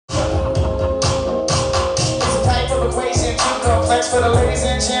Flex for the ladies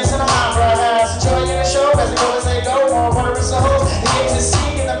and chance in the opera house. Enjoying the show as they go. More wondering souls. They get to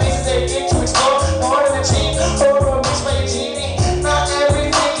see and the mazes they get to explore. More than a dream, or a wish by a genie. Not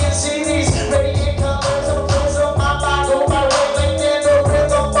everything can see these radiant colors of a prism. My mind go by wavelength and the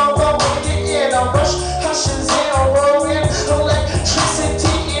rhythm. Bum bum when you get in a rush. Hushes in a whirlwind.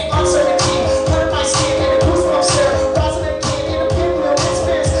 Electricity and uncertainty. Put my skin in a goosebumps there. Rising again in a pinwheel that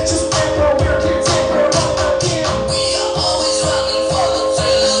spins. Just remember we're kids and we're one again. We are always running for the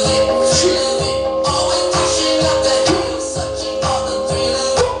thrill of it, thrill of it. Always pushing up the hill, searching for the thrill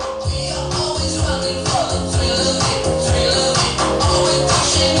of it. We are always running for the thrill of it, thrill of it. Always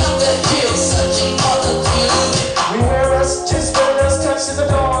pushing up the hill, searching for the thrill of it. We wear us, just wear us, touch to the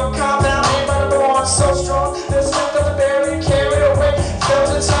dawn. Calm down, ain't by the born, so strong. The strength of the berry carried away.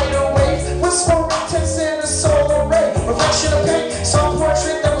 Felt a tidal wave, was more intense than a solar ray. Reflection of pain, some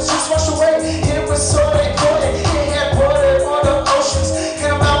portrait that was just washed away. It was so important, it had water on the oceans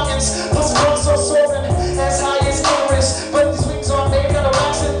and the mountains. Plus it was so soaring, as high as Everest. But these wings are made out of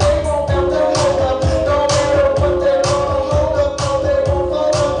wax and they won't melt, they'll hold up. No matter what they're gonna hold up, no they won't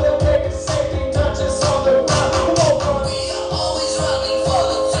fold up. They'll take a safety touches on the ground. We are always running for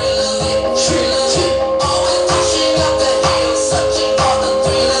the thrill of it, thrill of it. Always pushing up the hill, searching for the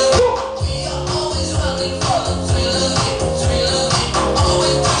thrill of it. We are always running for the thrill of it, thrill of it.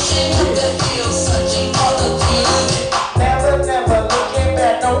 Always pushing up the hill, searching for the thrill of it. Never, never looking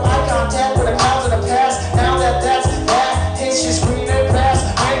back, no eye contact with the clouds of the past. Now that that's that, it's just greener grass.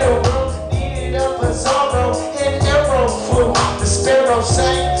 When the world needed a bizarro, an arrow flew. The sparrow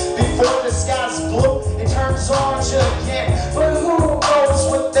sang before the skies blue. It turns orange again, but